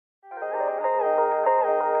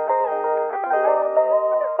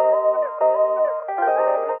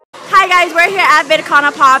guys, we're here at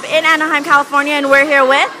VIDCONAPOP in Anaheim, California, and we're here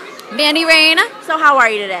with Mandy Rain. So how are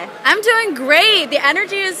you today? I'm doing great. The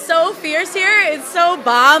energy is so fierce here. It's so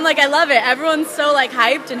bomb. Like, I love it. Everyone's so like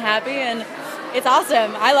hyped and happy, and it's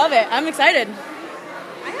awesome. I love it. I'm excited.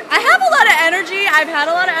 I have a lot of energy. I've had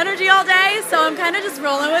a lot of energy all day, so I'm kind of just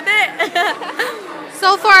rolling with it.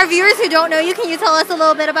 So for our viewers who don't know you, can you tell us a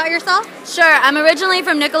little bit about yourself? Sure. I'm originally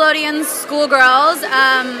from Nickelodeon's Schoolgirls.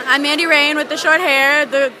 I'm Mandy Rain with the short hair,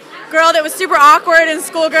 the girl that was super awkward in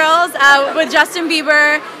Schoolgirls with Justin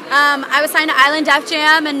Bieber. I was signed to Island Def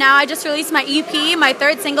Jam, and now I just released my EP. My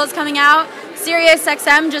third single is coming out. Sirius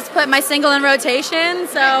XM just put my single in rotation,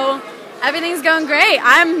 so everything's going great.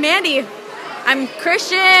 I'm Mandy. I'm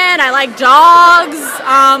Christian. I like dogs.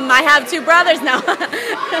 I have 2 brothers now.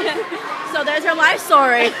 So there's her life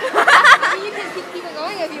story. You can keep it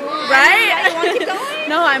going if you want. Right? You want to keep going?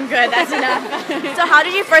 No, I'm good. That's enough. So how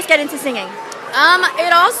did you first get into singing?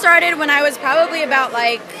 It all started when I was probably about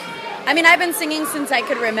I've been singing since I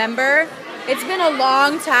could remember. It's been a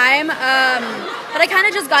long time, but I kind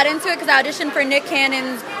of just got into it because I auditioned for Nick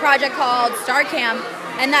Cannon's project called Star Camp,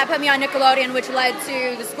 and that put me on Nickelodeon, which led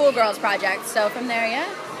to the Schoolgirls project. So from there, yeah,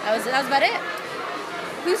 that was about it.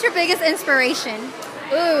 Who's your biggest inspiration?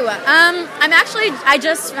 Ooh, I'm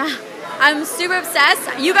super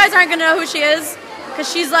obsessed. You guys aren't gonna know who she is because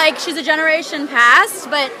she's a generation past,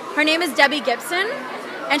 but her name is Debbie Gibson,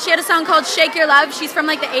 and she had a song called Shake Your Love. She's from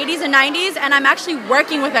like the 80s and 90s, and I'm actually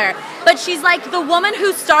working with her. But she's like the woman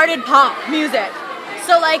who started pop music.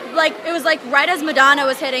 So like it was like right as Madonna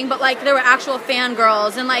was hitting, but like there were actual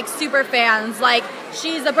fangirls and like super fans. Like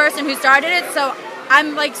she's the person who started it, so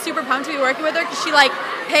I'm like super pumped to be working with her because she like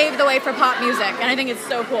paved the way for pop music, and I think it's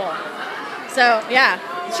so cool. So yeah,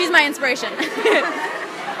 she's my inspiration.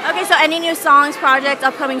 Okay, so any new songs, projects,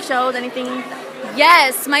 upcoming shows, anything?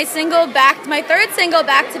 Yes, my third single,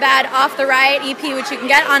 Back to Bad, Off the Right EP, which you can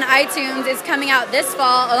get on iTunes, is coming out this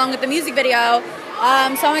fall along with the music video.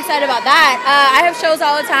 So I'm excited about that. I have shows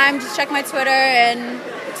all the time. Just check my Twitter and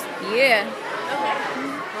yeah.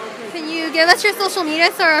 Can you give us your social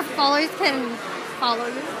media so our followers can follow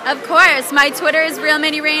you? Of course. My Twitter is Real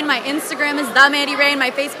Mandy Rain. My Instagram is The Mandy Rain. My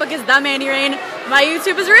Facebook is The Mandy Rain. My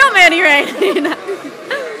YouTube is Real Mandy Rain.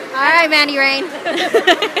 All right, Mandy Rain.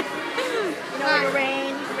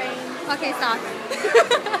 Rain. Okay, stop.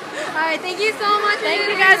 All right, thank you so much. Thank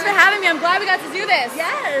you guys for having me. I'm glad we got to do this.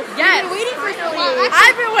 Yes. Yes. We've been waiting for so long. Finally. Actually,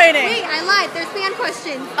 I've been waiting. Wait, I lied. There's fan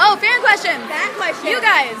questions. Oh, fan questions. Fan questions. You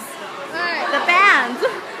guys. All right. The fans.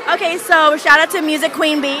 Okay, so shout out to Music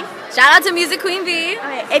Queen B. Shout out to Music Queen B.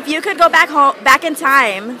 Okay, if you could go back in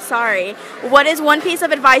time, what is one piece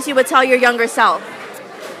of advice you would tell your younger self?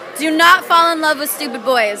 Do not fall in love with stupid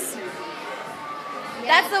boys.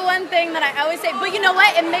 That's the one thing that I always say. But you know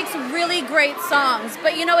what? It makes really great songs.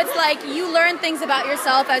 But you know, it's like you learn things about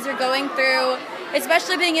yourself as you're going through,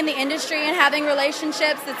 especially being in the industry and having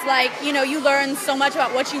relationships. It's like, you know, you learn so much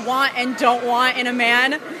about what you want and don't want in a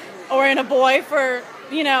man or in a boy, for,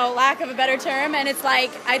 you know, lack of a better term. And it's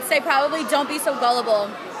like, I'd say probably don't be so gullible.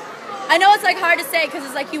 I know it's like hard to say because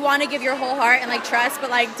it's like you want to give your whole heart and like trust, but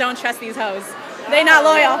like don't trust these hoes. They not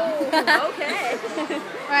loyal. Okay.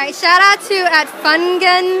 All right, shout out to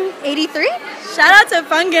 @Fungun83. Shout out to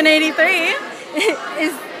Fungun83.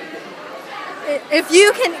 If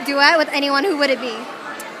you can duet with anyone, who would it be?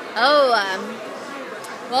 Oh,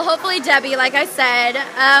 well, hopefully Debbie, like I said.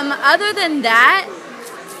 Other than that,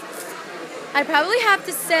 I'd probably have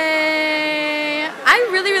to say I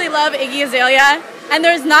really, really love Iggy Azalea. And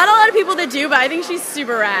there's not a lot of people that do, but I think she's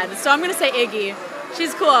super rad. So I'm going to say Iggy.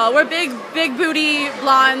 She's cool. We're big booty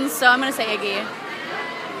blondes, so I'm going to say Iggy.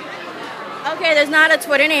 Okay, there's not a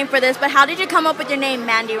Twitter name for this, but how did you come up with your name,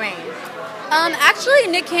 Mandy Rain? Actually,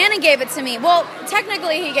 Nick Cannon gave it to me. Well,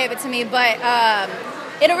 technically he gave it to me, but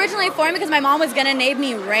it originally formed because my mom was going to name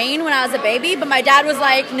me Rain when I was a baby, but my dad was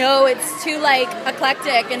like, no, it's too, like,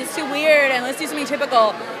 eclectic, and it's too weird, and let's do something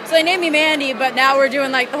typical. So they named me Mandy, but now we're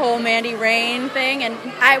doing, like, the whole Mandy Rain thing, and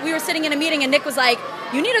we were sitting in a meeting, and Nick was like,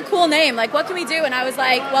 you need a cool name. Like, what can we do? And I was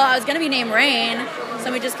like, well, I was going to be named Rain,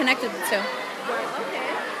 so we just connected the two.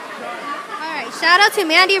 Shout out to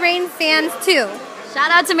Mandy Rain fans too. Shout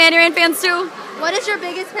out to Mandy Rain fans too. What is your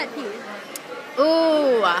biggest pet peeve?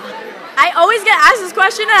 Ooh, I always get asked this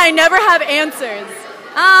question and I never have answers.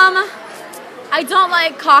 I don't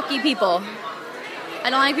like cocky people. I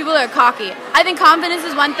don't like people that are cocky. I think confidence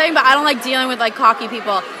is one thing, but I don't like dealing with like cocky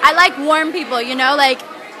people. I like warm people, you know, like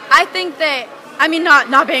I think that, I mean,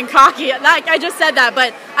 not being cocky, like I just said that,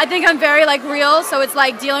 but I think I'm very like real, so it's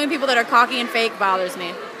like dealing with people that are cocky and fake bothers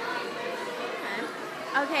me.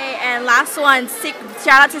 Okay, and last one,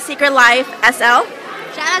 shout out to Secret Life SL.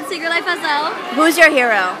 Shout out Secret Life SL. Who's your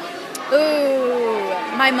hero?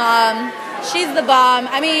 Ooh, my mom. She's the bomb.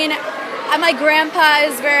 I mean, my grandpa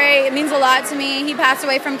it means a lot to me. He passed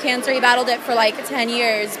away from cancer. He battled it for like 10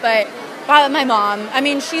 years, but my mom. I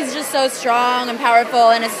mean, she's just so strong and powerful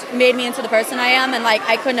and has made me into the person I am, and like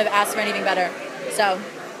I couldn't have asked for anything better. So,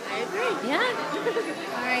 I agree. yeah.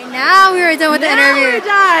 All right, now we are done with the interview. We're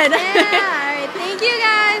done. Yeah, all right. Thank you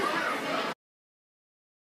guys.